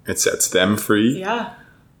 It sets them free. Yeah.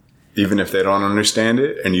 Even if they don't understand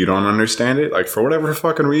it and you don't understand it, for whatever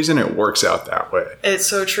fucking reason, it works out that way. It's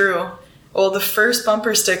so true. Well, the first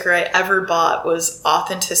bumper sticker I ever bought was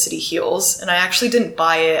Authenticity Heals. And I actually didn't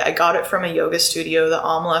buy it. I got it from a yoga studio, the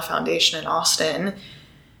Amla Foundation in Austin.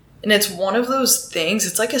 And it's one of those things,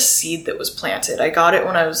 it's like a seed that was planted. I got it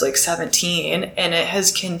when I was 17, and it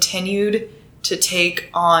has continued to take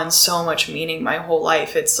on so much meaning my whole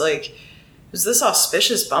life. It's it was this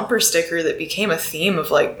auspicious bumper sticker that became a theme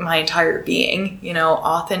of my entire being.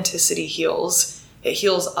 Authenticity heals. It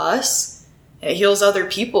heals us. It heals other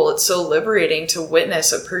people. It's so liberating to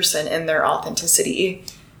witness a person in their authenticity.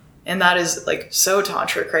 And that is so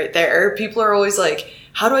tantric right there. People are always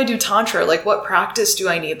how do I do tantra? What practice do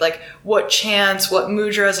I need? What chants, what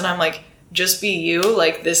mudras? And I'm just be you.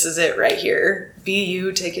 This is it right here. Be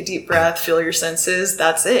you, take a deep breath, feel your senses.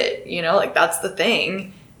 That's it. That's the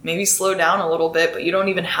thing. Maybe slow down a little bit, but you don't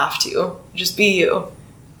even have to. Just be you.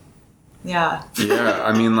 Yeah. Yeah.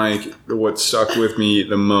 I mean, what stuck with me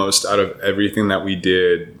the most out of everything that we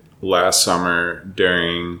did last summer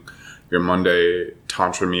during your Monday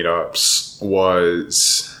Tantra meetups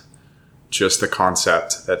was just the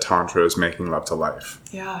concept that Tantra is making love to life.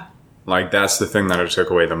 Yeah. That's the thing that I took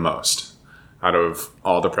away the most. out of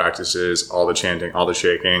all the practices, all the chanting, all the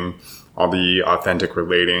shaking, all the authentic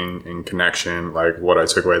relating and connection, like what I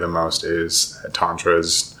took away the most is that Tantra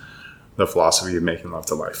is the philosophy of making love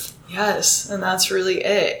to life. Yes, and that's really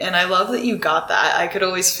it. And I love that you got that. I could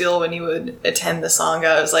always feel when you would attend the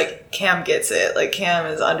Sangha, I was like, Cam gets it. Like, Cam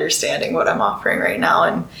is understanding what I'm offering right now.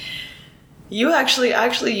 And you actually,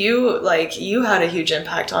 you had a huge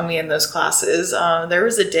impact on me in those classes. There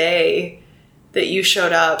was a day that you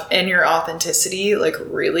showed up in your authenticity, like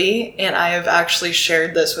really. And I have actually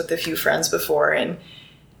shared this with a few friends before. And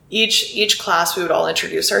each class we would all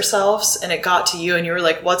introduce ourselves, and it got to you and you were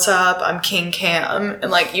like, what's up? I'm King Cam.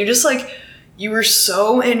 And like, you just like, you were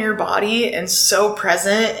so in your body and so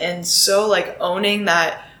present and so like owning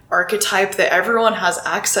that archetype that everyone has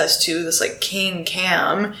access to, this like King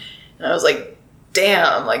Cam. And I was like,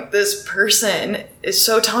 damn, like this person is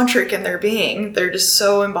so tantric in their being. They're just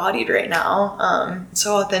so embodied right now.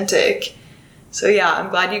 So authentic. So yeah, I'm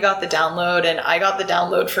glad you got the download, and I got the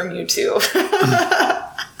download from you too.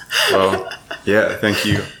 Well, yeah, thank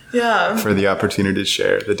you. Yeah. For the opportunity to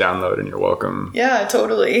share the download, and you're welcome. Yeah,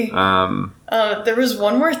 totally. There was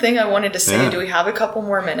one more thing I wanted to say. Yeah. Do we have a couple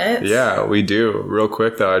more minutes? Yeah, we do. Real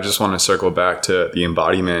quick though, I just want to circle back to the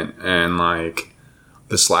embodiment and like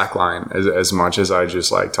the slack line. As much as I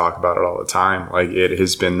just like talk about it all the time, like it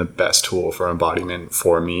has been the best tool for embodiment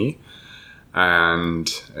for me.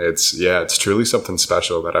 And it's truly something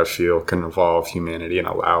special that I feel can evolve humanity and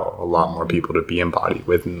allow a lot more people to be embodied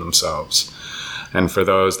within themselves. And for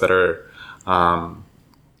those that are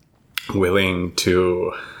willing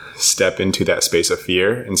to step into that space of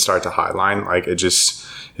fear and start to highline, like it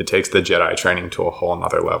takes the Jedi training to a whole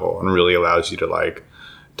nother level and really allows you to like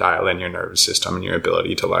dial in your nervous system and your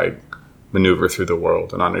ability to like maneuver through the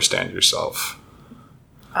world and understand yourself.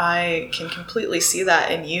 I can completely see that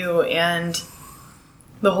in you and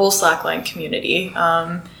the whole slackline community.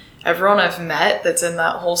 Everyone I've met that's in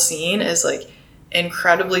that whole scene is like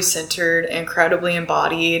incredibly centered, incredibly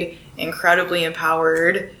embodied, incredibly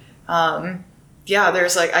empowered.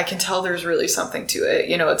 There's like, I can tell there's really something to it.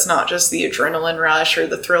 You know, it's not just the adrenaline rush or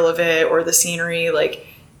the thrill of it or the scenery. Like,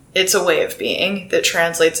 it's a way of being that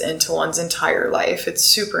translates into one's entire life. It's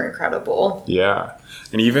super incredible. Yeah.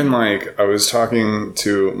 And even like I was talking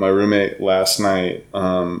to my roommate last night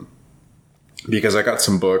because I got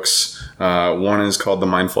some books. One is called The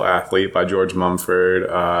Mindful Athlete by George Mumford.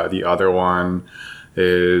 The other one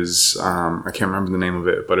is I can't remember the name of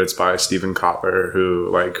it, but it's by Stephen Kotler, who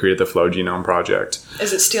like created the Flow Genome Project.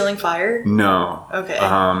 Is it Stealing Fire? No. Okay.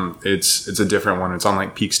 It's a different one. It's on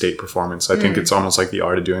like peak state performance. I think it's almost like the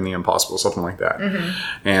art of doing the impossible, something like that.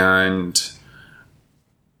 Mm-hmm. And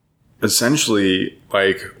essentially,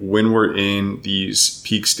 like when we're in these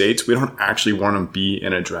peak states, we don't actually want to be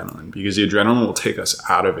in adrenaline because the adrenaline will take us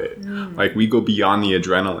out of it. Like we go beyond the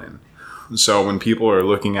adrenaline. So when people are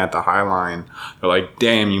looking at the high line, they're like,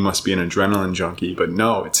 damn, you must be an adrenaline junkie. But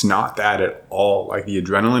no, it's not that at all. Like the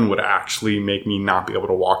adrenaline would actually make me not be able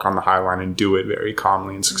to walk on the high line and do it very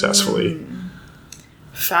calmly and successfully.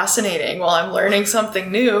 Fascinating. Well, I'm learning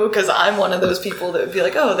something new because I'm one of those people that would be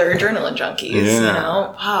like, oh, they're adrenaline junkies. Yeah. You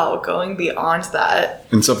know, wow, going beyond that.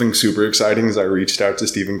 And something super exciting is I reached out to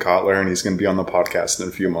Stephen Kotler and he's going to be on the podcast in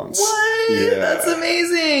a few months. What? Yeah. That's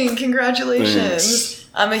amazing. Congratulations. Thanks.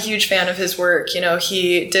 I'm a huge fan of his work. You know,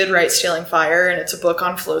 he did write Stealing Fire, and it's a book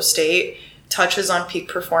on flow state, touches on peak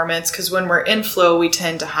performance, because when we're in flow, we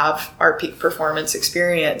tend to have our peak performance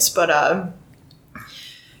experience. But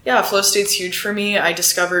flow state's huge for me. I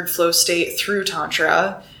discovered flow state through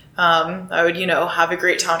Tantra. I would, have a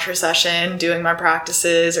great Tantra session, doing my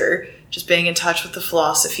practices, or just being in touch with the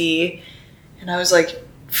philosophy. And I was like,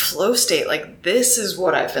 flow state, like, this is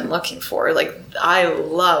what I've been looking for. Like, I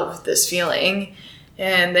love this feeling.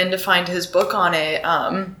 And then to find his book on it,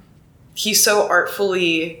 he so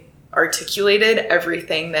artfully articulated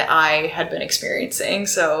everything that I had been experiencing.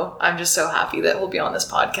 So I'm just so happy that he'll be on this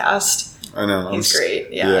podcast. I know. He's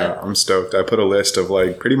great. Yeah, I'm stoked. I put a list of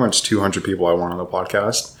like pretty much 200 people I want on the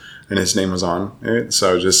podcast, and his name was on it.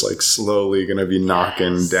 So just like slowly going to be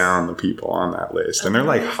knocking down the people on that list. And they're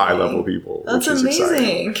like high level people. That's which is amazing.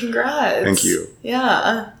 Exciting. Congrats. Thank you.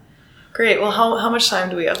 Yeah. Great. Well, how much time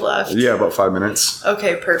do we have left? Yeah, about 5 minutes.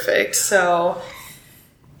 Okay, perfect. So,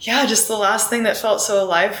 yeah, just the last thing that felt so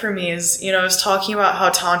alive for me is, I was talking about how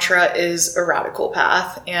Tantra is a radical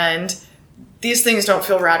path, and these things don't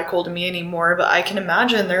feel radical to me anymore, but I can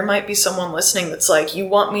imagine there might be someone listening that's like, you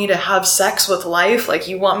want me to have sex with life? Like,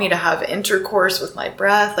 you want me to have intercourse with my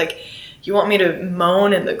breath? Like, you want me to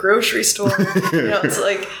moan in the grocery store? It's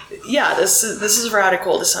like, yeah, this is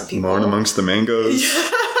radical to some people. Moan amongst the mangoes.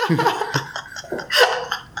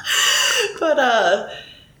 But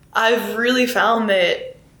I've really found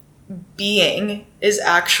that being is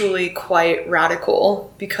actually quite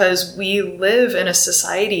radical because we live in a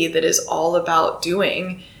society that is all about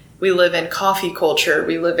doing. We live in coffee culture.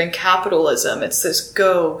 We live in capitalism. It's this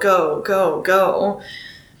go, go, go, go.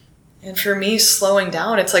 And for me, slowing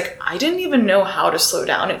down, it's like I didn't even know how to slow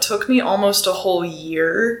down. It took me almost a whole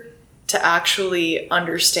year to actually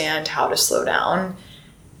understand how to slow down.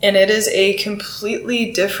 And it is a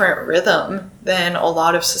completely different rhythm than a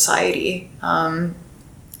lot of society.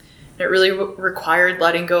 It really required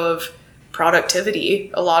letting go of productivity.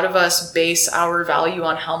 A lot of us base our value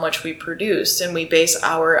on how much we produce, and we base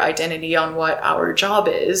our identity on what our job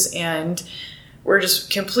is. And we're just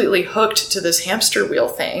completely hooked to this hamster wheel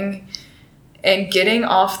thing. And getting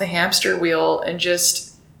off the hamster wheel and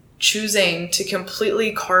just choosing to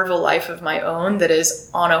completely carve a life of my own that is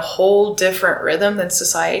on a whole different rhythm than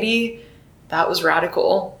society, that was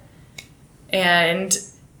radical. And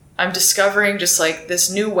I'm discovering just like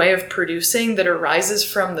this new way of producing that arises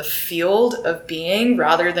from the field of being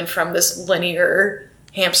rather than from this linear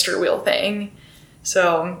hamster wheel thing.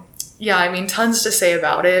 So yeah, I mean, tons to say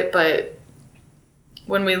about it, but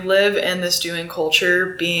when we live in this doing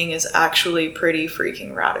culture, being is actually pretty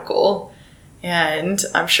freaking radical. And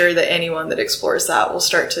I'm sure that anyone that explores that will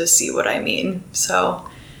start to see what I mean. So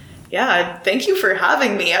yeah, thank you for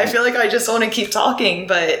having me. I feel like I just want to keep talking,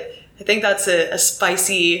 but I think that's a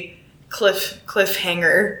spicy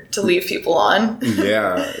cliffhanger to leave people on.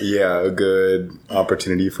 yeah, a good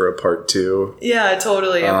opportunity for a part 2. Yeah,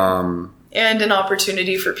 totally. And an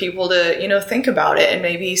opportunity for people to, think about it and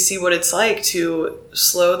maybe see what it's like to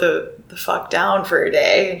slow the fuck down for a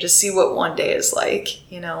day and just see what one day is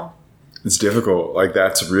like, It's difficult. Like,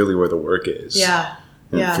 that's really where the work is. Yeah.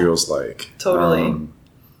 It feels like. Totally.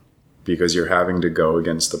 Because you're having to go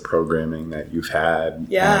against the programming that you've had.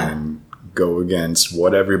 Yeah. And go against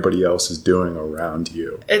what everybody else is doing around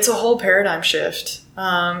you. It's a whole paradigm shift.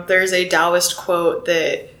 There's a Taoist quote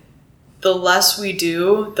that the less we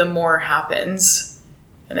do, the more happens.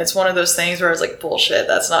 And it's one of those things where I was like, bullshit,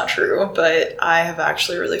 that's not true. But I have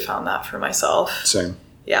actually really found that for myself. Same.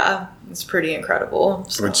 Yeah, it's pretty incredible.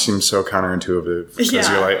 So. Which seems so counterintuitive. Because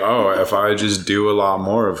you're like, if I just do a lot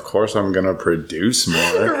more, of course I'm going to produce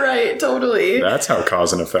more. Right, totally. That's how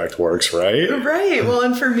cause and effect works, right? Right. Well,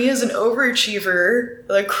 and for me as an overachiever,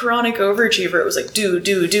 like chronic overachiever, it was like, do,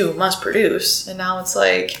 must produce. And now it's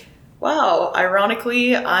like, wow,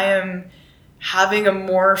 ironically, I am having a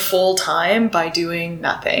more full time by doing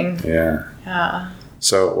nothing. Yeah.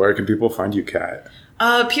 So where can people find you, Kat?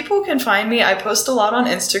 People can find me. I post a lot on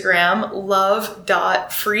Instagram,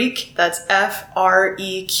 love.freak. That's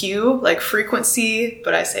F-R-E-Q, like frequency,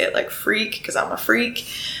 but I say it like freak because I'm a freak.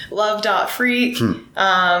 Love.freak.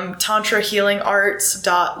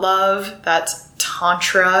 Tantrahealingarts.love. That's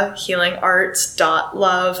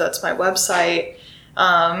tantrahealingarts.love. That's my website.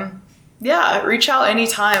 Yeah, reach out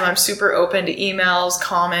anytime. I'm super open to emails,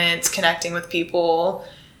 comments, connecting with people.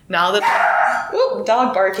 Now that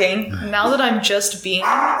dog barking. Now that I'm just being,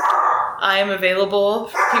 I am available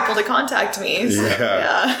for people to contact me. So,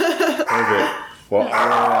 yeah. Perfect. Well,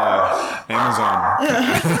 Amazon.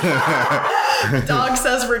 Dog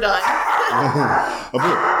says we're done.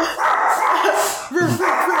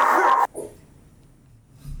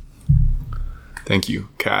 Thank you,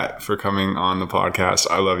 Kat, for coming on the podcast.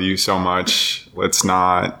 I love you so much. Let's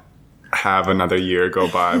not have another year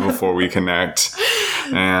go by before we connect.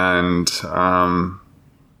 And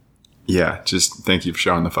just thank you for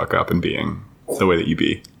showing the fuck up and being the way that you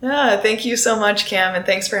be. Yeah, thank you so much, Cam, and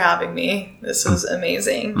thanks for having me. This was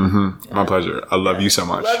amazing. Mm-hmm. My pleasure. I love you so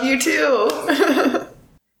much. Love you too.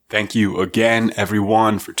 Thank you again,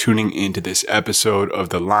 everyone, for tuning into this episode of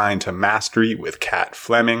The Line to Mastery with Kat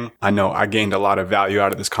Fleming. I know I gained a lot of value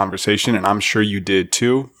out of this conversation, and I'm sure you did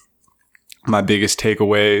too. My biggest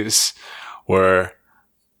takeaways were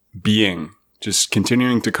being, just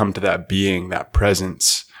continuing to come to that being, that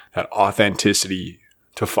presence, that authenticity,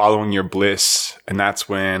 to following your bliss. And that's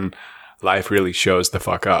when life really shows the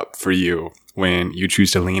fuck up for you, when you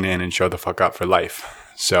choose to lean in and show the fuck up for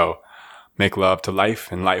life. So make love to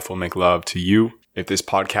life, and life will make love to you. If this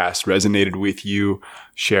podcast resonated with you,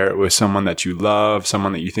 share it with someone that you love,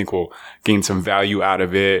 someone that you think will gain some value out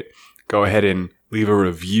of it. Go ahead and leave a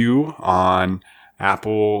review on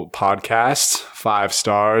Apple Podcasts, 5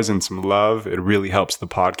 stars and some love. It really helps the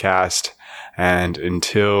podcast. And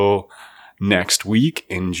until next week,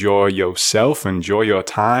 enjoy yourself, enjoy your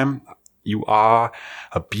time. You are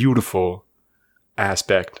a beautiful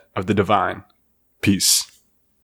aspect of the divine. Peace.